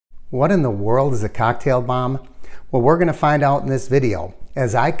What in the world is a cocktail bomb? Well, we're going to find out in this video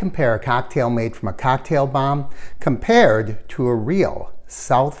as I compare a cocktail made from a cocktail bomb compared to a real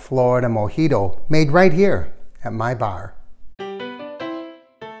South Florida mojito made right here at my bar.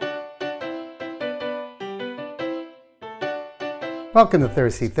 Welcome to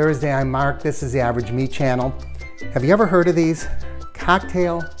Thirsty Thursday. I'm Mark. This is the Average Meat Channel. Have you ever heard of these?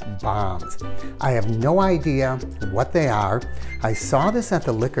 Cocktail bombs. I have no idea what they are. I saw this at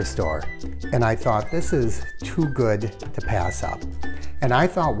the liquor store and I thought this is too good to pass up. And I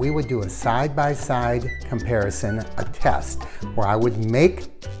thought we would do a side-by-side comparison, a test, where I would make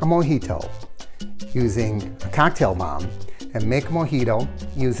a mojito using a cocktail bomb and make a mojito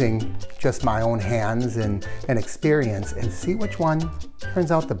using just my own hands and experience and see which one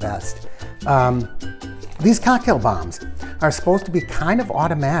turns out the best. These cocktail bombs are supposed to be kind of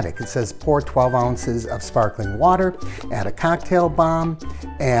automatic. It says pour 12 ounces of sparkling water, add a cocktail bomb,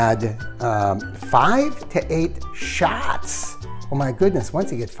 add 5 to 8 shots. Oh my goodness,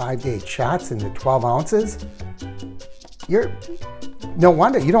 once you get 5 to 8 shots into 12 ounces, no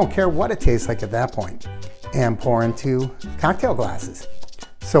wonder you don't care what it tastes like at that point. And pour into cocktail glasses.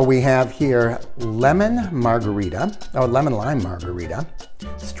 So we have here lemon margarita, or lemon lime margarita,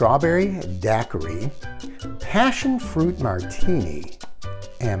 strawberry daiquiri, passion fruit martini,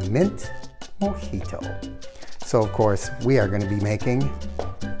 and mint mojito. So of course, we are going to be making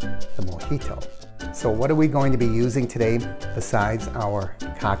the mojito. So what are we going to be using today besides our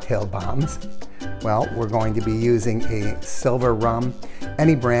cocktail bombs? Well, we're going to be using a silver rum,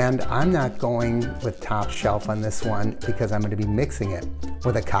 any brand. I'm not going with top shelf on this one because I'm going to be mixing it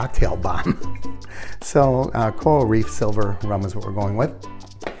with a cocktail bomb. So Coral Reef silver rum is what we're going with.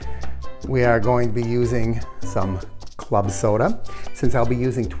 We are going to be using some club soda. Since I'll be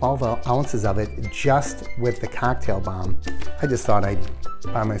using 12 ounces of it just with the cocktail bomb, I just thought I'd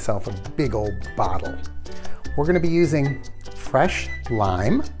buy myself a big old bottle. We're going to be using fresh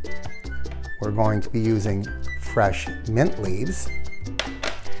lime. We're going to be using fresh mint leaves.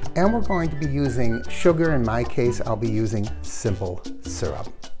 And we're going to be using sugar. In my case, I'll be using simple syrup.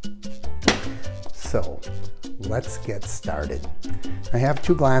 So let's get started. I have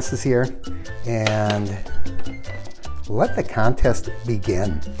 2 glasses here and let the contest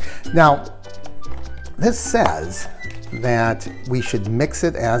begin. Now, this says that we should mix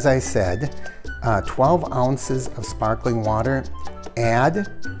it, as I said, 12 ounces of sparkling water,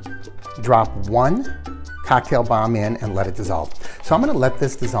 drop 1 cocktail bomb in and let it dissolve. So I'm going to let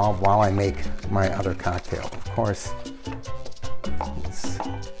this dissolve while I make my other cocktail. Of course,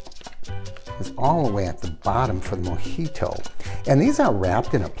 it's all the way at the bottom for the mojito. And these are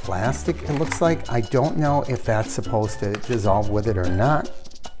wrapped in a plastic, it looks like. I don't know if that's supposed to dissolve with it or not,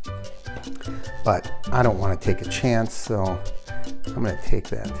 but I don't want to take a chance, so I'm going to take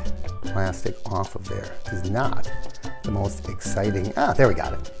that plastic off of there. It's not the most exciting. There we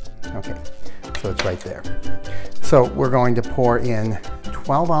got it. Okay, so it's right there. So we're going to pour in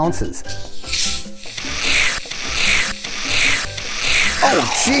 12 ounces.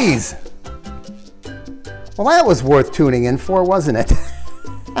 Oh, geez. Well, that was worth tuning in for, wasn't it?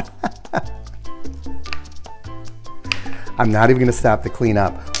 I'm not even going to stop to clean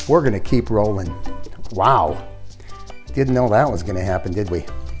up. We're going to keep rolling. Wow. Didn't know that was going to happen, did we?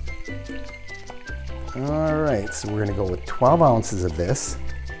 All right, so we're going to go with 12 ounces of this.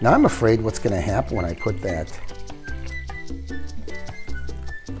 Now I'm afraid what's going to happen when I put that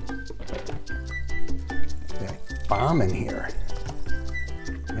bomb in here.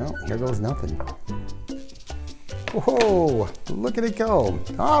 Well, here goes nothing. Whoa, look at it go.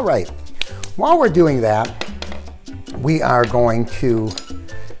 All right, while we're doing that, we are going to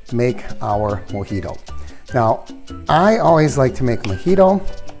make our mojito. Now, I always like to make a mojito,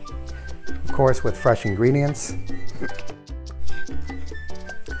 of course, with fresh ingredients.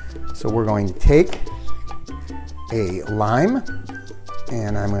 So we're going to take a lime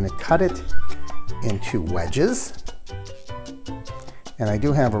and I'm going to cut it into wedges. And I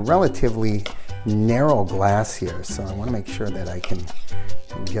do have a relatively narrow glass here, so I want to make sure that I can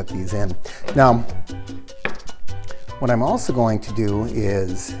get these in. Now, what I'm also going to do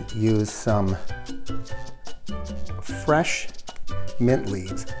is use some fresh mint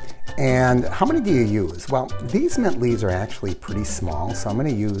leaves. And how many do you use? Well, these mint leaves are actually pretty small, so I'm going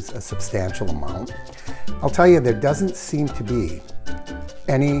to use a substantial amount. I'll tell you, there doesn't seem to be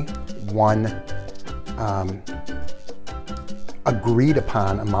any one agreed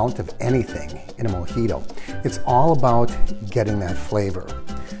upon amount of anything in a mojito. It's all about getting that flavor.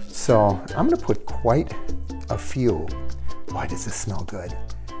 So I'm going to put quite a few. Why does this smell good?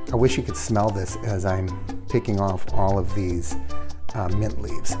 I wish you could smell this as I'm picking off all of these mint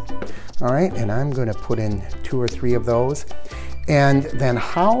leaves. All right, and I'm going to put in 2 or 3 of those. And then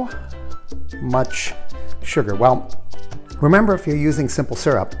how much sugar? Well, remember, if you're using simple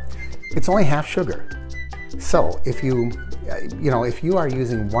syrup, it's only half sugar. So if you are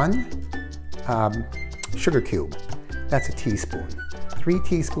using 1 sugar cube, that's a teaspoon. 3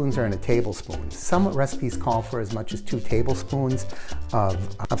 teaspoons are in a tablespoon. Some recipes call for as much as 2 tablespoons of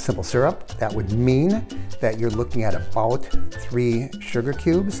simple syrup. That would mean that you're looking at about 3 sugar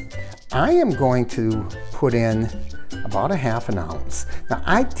cubes. I am going to put in about 1/2 ounce. Now,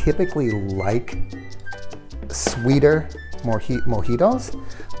 I typically like sweeter mojitos,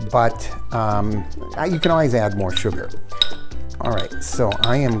 but you can always add more sugar. All right, so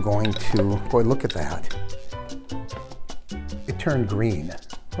I am going to, boy, look at that. It turned green.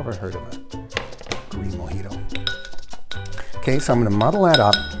 Never heard of a green mojito. Okay, so I'm going to muddle that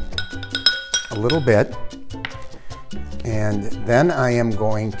up a little bit, and then I am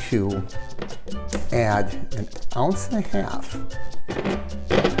going to add 1.5 ounces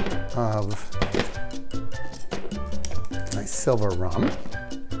of my silver rum.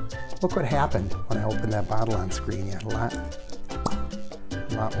 Look what happened when I opened that bottle on screen. You had a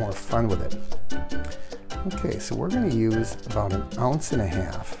lot more fun with it. Okay, so we're going to use about 1.5 ounces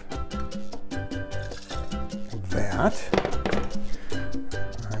of that.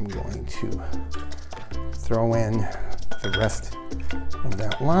 I'm going to throw in the rest of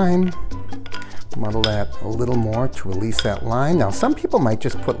that lime. Muddle that a little more to release that lime. Now, some people might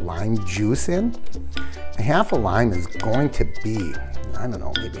just put lime juice in. 1/2 lime is going to be, I don't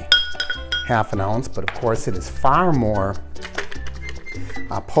know, maybe 1/2 ounce, but of course it is far more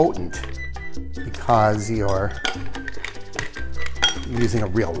potent because you're using a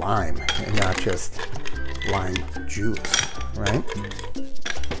real lime and not just lime juice, right?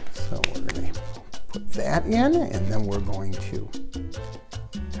 So we're going to put that in, and then we're going to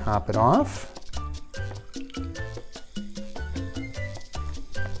top it off.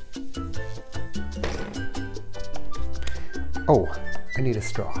 Oh, I need a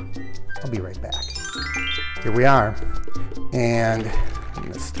straw. I'll be right back. Here we are. And I'm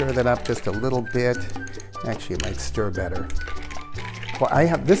going to stir that up just a little bit. Actually, it might stir better. Well,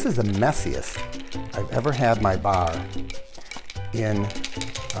 this is the messiest I've ever had my bar in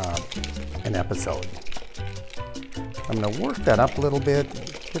an episode. I'm going to work that up a little bit,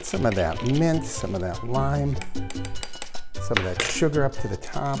 get some of that mint, some of that lime, some of that sugar up to the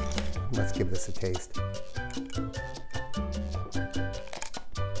top. Let's give this a taste.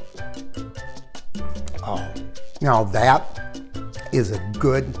 Oh, now that is a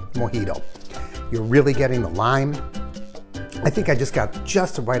good mojito. You're really getting the lime. I think I just got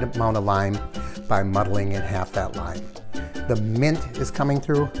just the right amount of lime by muddling in half that lime. The mint is coming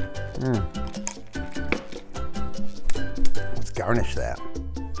through. Let's garnish that.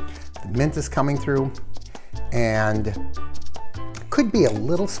 The mint is coming through, and could be a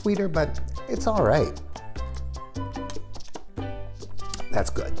little sweeter, but it's all right.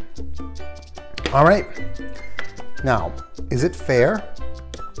 That's good. All right, now, is it fair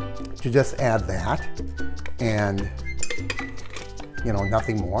to just add that and,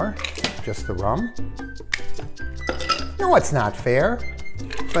 nothing more, just the rum? No, it's not fair,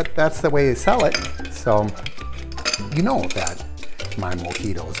 but that's the way you sell it. So, you know that my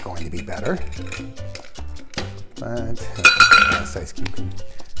mojito is going to be better. But last ice cube can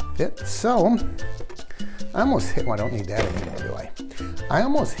fit. So, I almost hate, well, I don't need that anymore, do I? I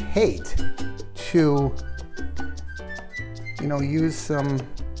almost hate to, use some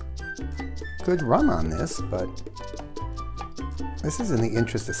good rum on this, but this is in the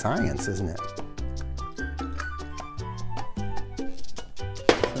interest of science, isn't it?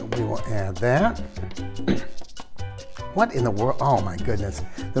 So we will add that. What in the world? Oh my goodness.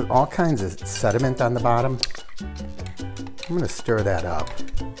 There's all kinds of sediment on the bottom. I'm going to stir that up.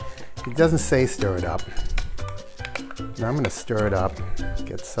 It doesn't say stir it up. Now I'm going to stir it up,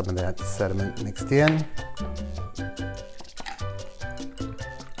 get some of that sediment mixed in.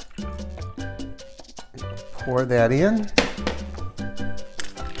 Pour that in.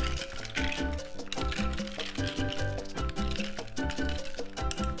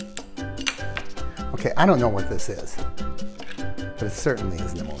 Okay, I don't know what this is, but it certainly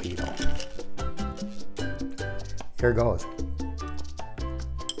isn't a mojito. Here goes.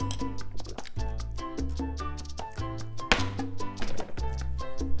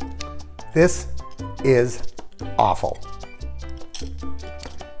 This is awful.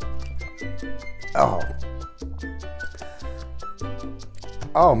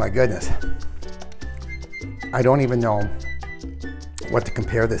 Oh my goodness. I don't even know what to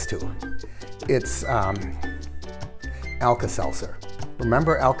compare this to. It's Alka-Seltzer.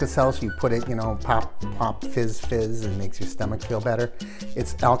 Remember Alka-Seltzer? You put it, you know, pop, pop, fizz, fizz, and makes your stomach feel better.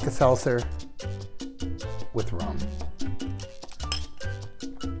 It's Alka-Seltzer with rum.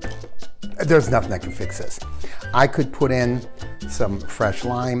 There's nothing that can fix this. I could put in some fresh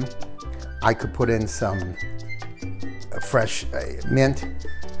lime. I could put in some fresh mint.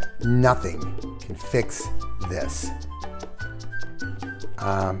 Nothing can fix this.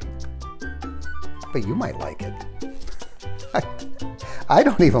 But you might like it. I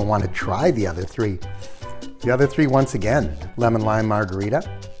don't even want to try the other three. The other three, once again, lemon lime margarita,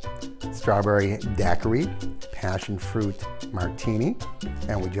 strawberry daiquiri, passion fruit martini,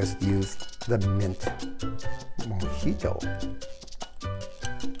 and we just used the mint mojito.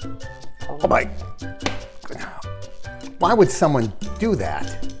 Oh my, why would someone do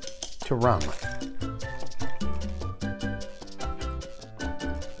that to rum?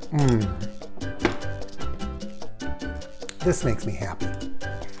 This makes me happy.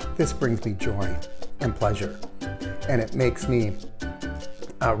 This brings me joy and pleasure. And it makes me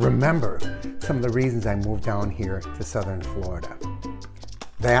remember some of the reasons I moved down here to southern Florida.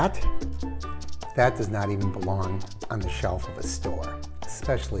 That does not even belong on the shelf of a store,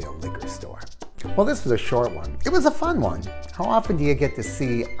 especially a liquor store. Well, this was a short one. It was a fun one. How often do you get to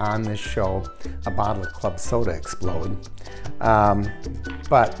see on this show a bottle of club soda explode?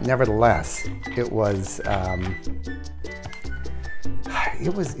 But nevertheless, it was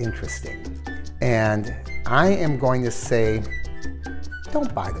interesting. And I am going to say,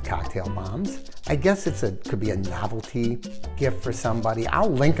 don't buy the cocktail bombs. I guess could be a novelty gift for somebody.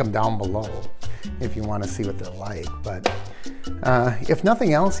 I'll link them down below if you want to see what they're like. But if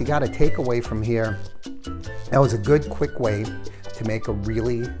nothing else, you got a takeaway from here. That was a good, quick way to make a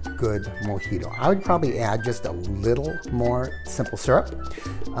really good mojito. I would probably add just a little more simple syrup.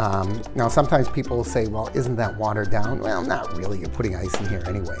 Now, sometimes people will say, well, isn't that watered down? Well, not really. You're putting ice in here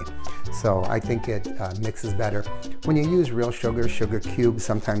anyway. So I think it mixes better. When you use real sugar, sugar cubes,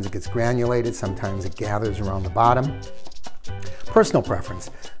 sometimes it gets granulated, sometimes it gathers around the bottom. Personal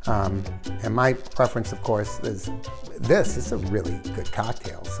preference. And my preference, of course, is this. It's a really good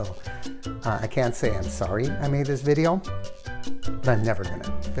cocktail. So I can't say I'm sorry I made this video, but I'm never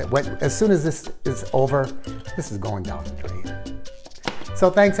gonna. As soon as this is over, this is going down the drain. So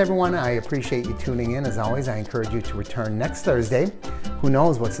thanks everyone. I appreciate you tuning in. As always, I encourage you to return next Thursday. Who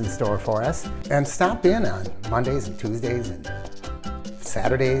knows what's in store for us? And stop in on Mondays and Tuesdays and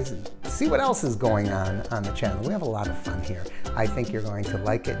Saturdays and see what else is going on the channel. We have a lot of fun here. I think you're going to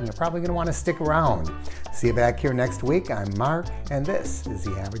like it and you're probably going to want to stick around. See you back here next week. I'm Mark and this is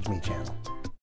the Average Me Channel.